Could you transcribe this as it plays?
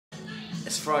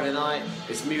It's Friday night,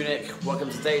 it's Munich, welcome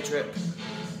to Day Trip.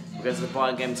 We're going to the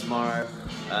Bayern game tomorrow,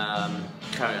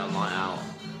 carrying on night out.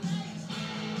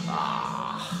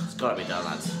 It's gotta be done,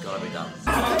 lads, it's gotta be done.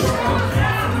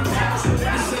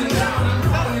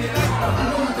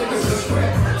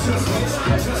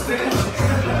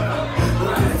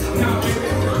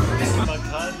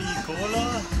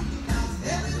 Cola,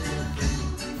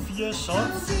 4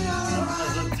 Shots,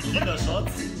 also Tequila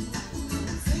Shots.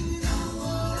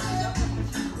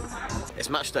 It's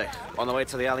match day, on the way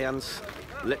to the Allianz,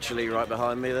 literally right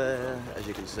behind me there, as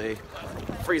you can see.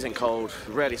 Freezing cold,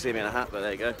 rarely see me in a hat, but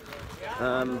there you go.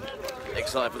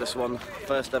 Excited for this one,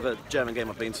 first ever German game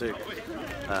I've been to.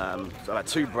 So I've had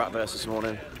 2 bratwursts this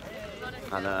morning,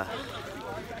 and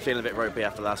feeling a bit ropey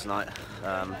after last night.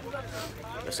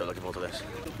 But still looking forward to this.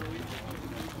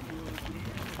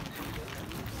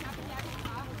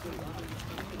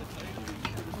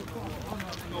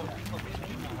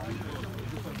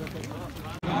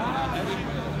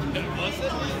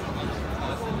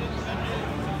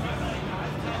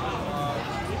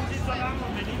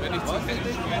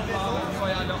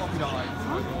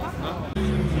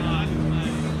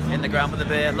 In the ground with the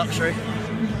beer, luxury,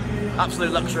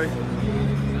 absolute luxury.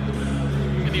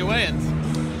 In the away end.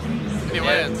 In the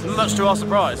away end. Much to our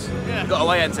surprise, yeah. Got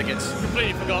away end tickets.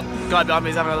 Completely forgot. Guy behind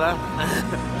me is having a laugh.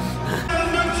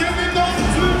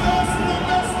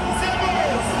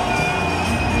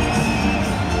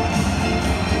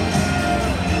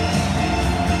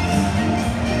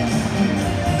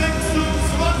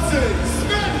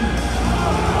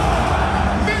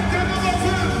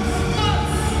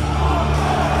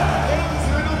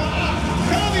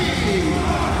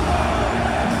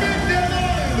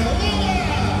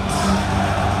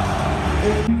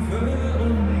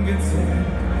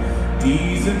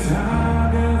 Diese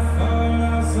Tage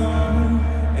voller Sonne,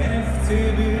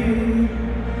 FCB,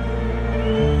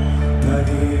 bei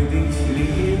dir dich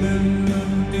lieben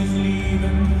und dich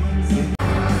lieben sind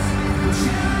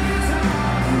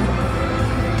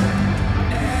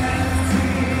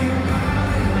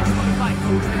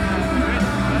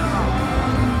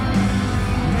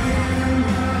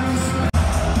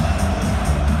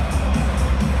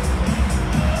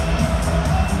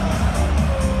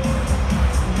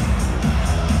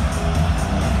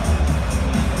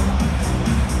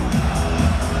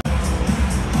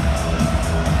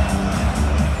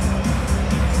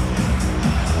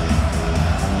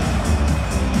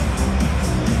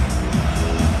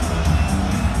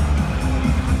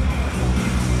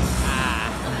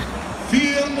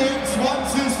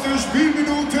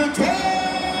Spielminute, Tor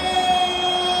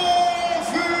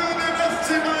für den FC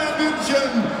Bayern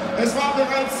München. Es war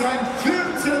bereits sein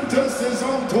 14.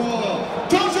 Saisontor.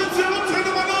 Torschütze unsere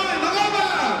Nummer 9,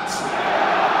 Robert!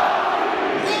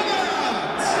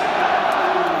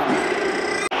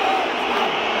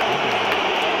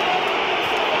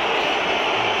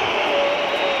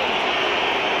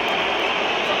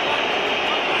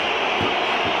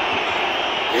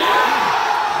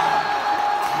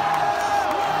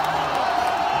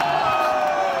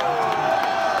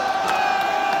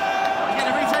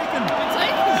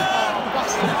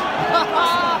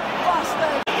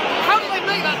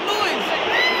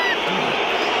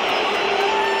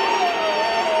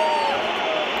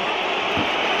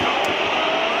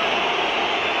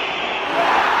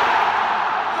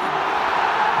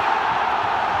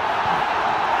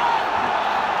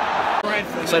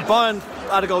 So Bayern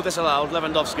had a goal disallowed,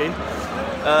 Lewandowski.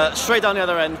 Straight down the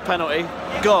other end, penalty,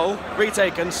 goal,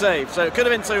 retaken, save. So it could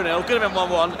have been 2-0, could have been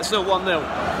 1-1, it's still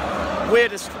 1-0.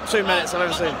 Weirdest 2 minutes I've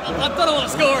ever seen. I don't know what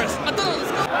the score is. I don't know what the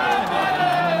score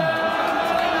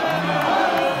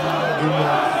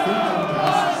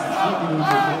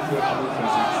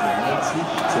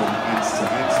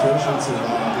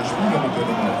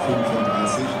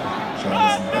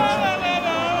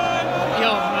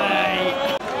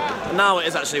Now it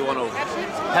is actually 1-0.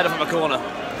 Header from a corner.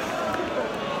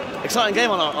 Exciting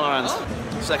game on our hands.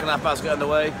 Second half about to get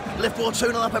underway. Liverpool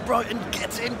 2-0 up at Brighton.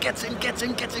 Get in.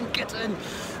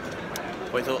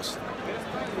 What are your thoughts?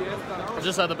 I've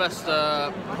just had the best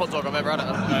hot dog I've ever had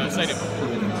at a stadium.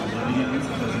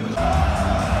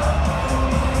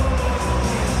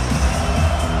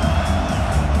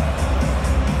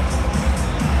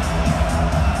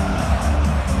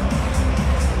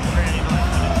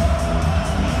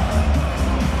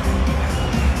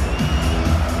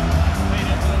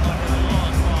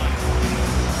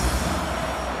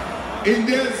 In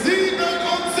der 67.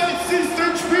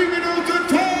 Spielminute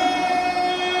Tor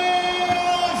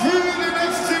für den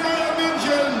FC Bayern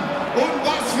München. Und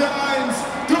was für eins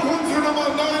durch unsere Nummer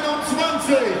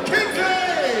 29,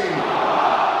 Kickey!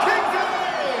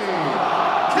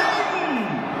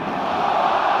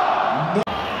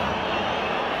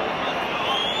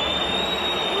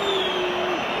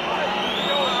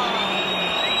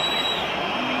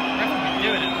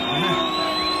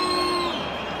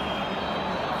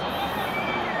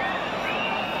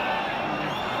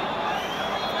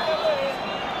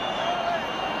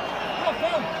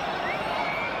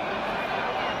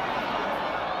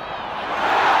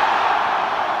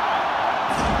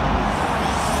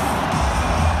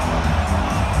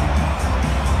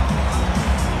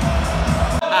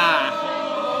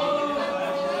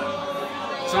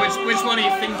 Which one are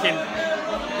you thinking?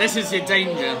 This is your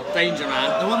danger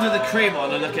man. The ones with the cream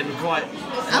on are looking quite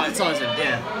Appetizing.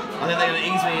 Yeah, I think they're going to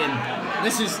ease me in.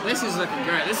 This is looking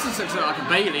great. This is like a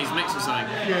Bailey's mix or something.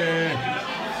 Yeah.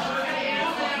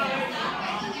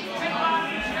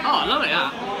 Oh, I love it.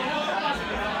 Yeah.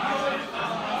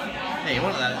 Hey, you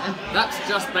want that? That's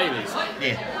just Bailey's.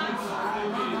 Yeah.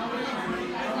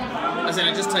 As in,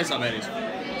 it just tastes like Bailey's.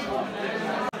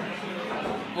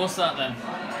 What's that then?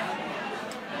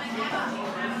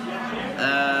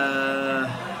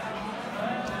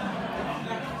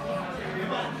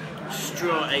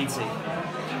 Straw 80.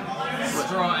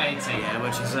 Straw 80. Yeah,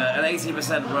 which is an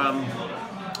 80% rum.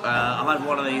 I've had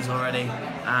one of these already,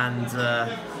 and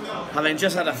having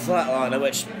just had a flatliner,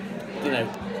 which, you know,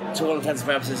 to all intents and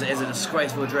purposes, is a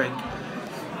disgraceful drink.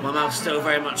 My mouth's still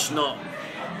very much not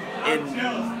in,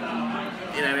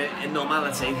 you know, in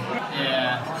normality.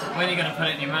 Yeah. When are you going to put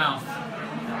it in your mouth?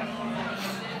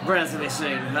 Relatively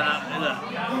soon. Look,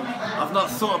 I've not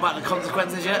thought about the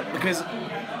consequences yet, because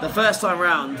the first time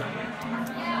round,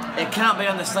 it can't be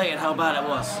understated how bad it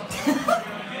was.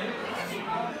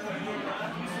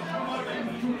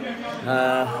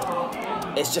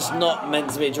 It's just not meant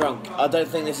to be drunk. I don't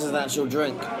think this is an actual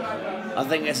drink. I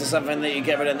think this is something that you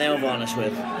get rid of nail varnish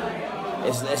with.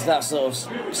 It's that sort of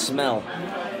smell.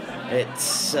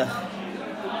 It's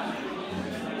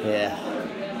yeah.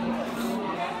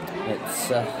 It's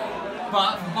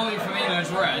But for Bobby Firmino's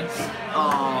Reds.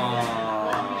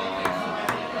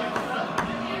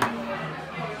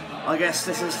 I guess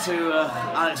this is to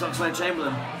Alex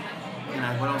Oxlade-Chamberlain. You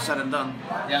know, when all said and done.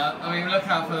 Yeah, I mean, look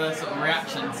out for the sort of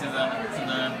reaction to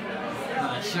the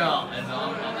shot. Is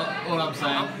all I'm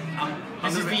saying.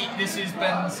 This is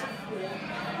Ben's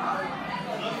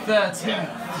 13th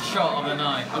shot of the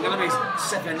night. I'm going to be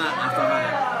sipping that after I've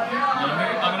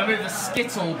had it. I'm going to move the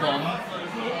Skittle bomb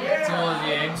towards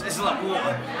you. This is like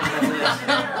water.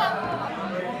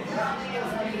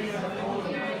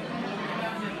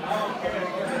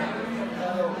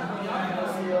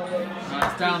 Right,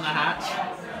 it's down the hatch.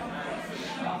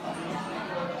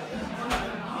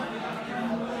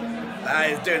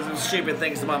 He's doing some stupid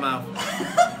things to my mouth.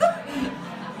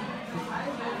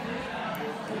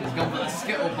 He's gone for the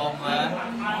Skittle bomb there.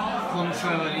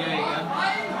 Control and Jaeger.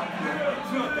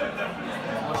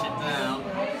 Wash it down.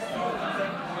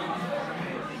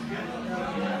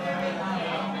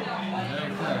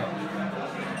 Okay.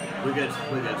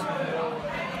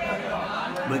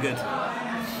 We're good.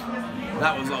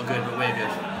 That was not good, but we're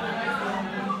good.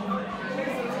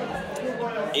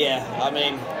 Yeah, I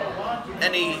mean,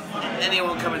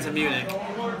 anyone coming to Munich,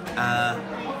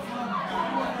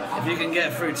 if you can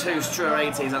get through 2 straw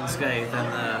 80s unscathed,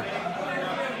 then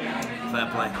fair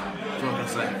play. That's what I can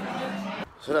say.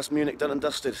 So that's Munich done and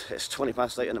dusted. It's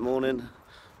 8:20 in the morning,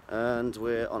 and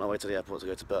we're on our way to the airport to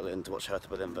go to Berlin to watch Hertha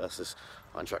Berlin versus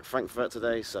Eintracht Frankfurt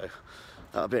today. So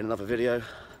that'll be in another video.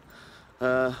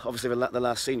 Obviously, the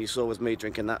last scene you saw was me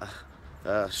drinking that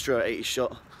straw 80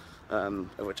 shot,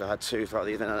 of which I had 2 throughout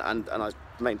the evening, and I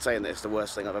maintain that it's the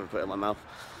worst thing I've ever put in my mouth.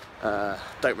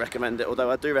 Don't recommend it,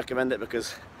 although I do recommend it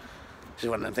because it's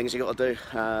one of them things you got to do.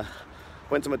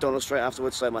 Went to McDonald's straight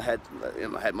afterwards, so my head's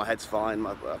fine.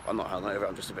 I'm not hungover.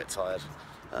 I'm just a bit tired.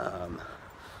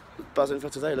 Buzzing for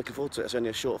today. Looking forward to it. It's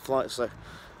only a short flight, so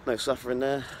no suffering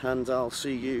there. And I'll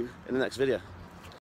see you in the next video.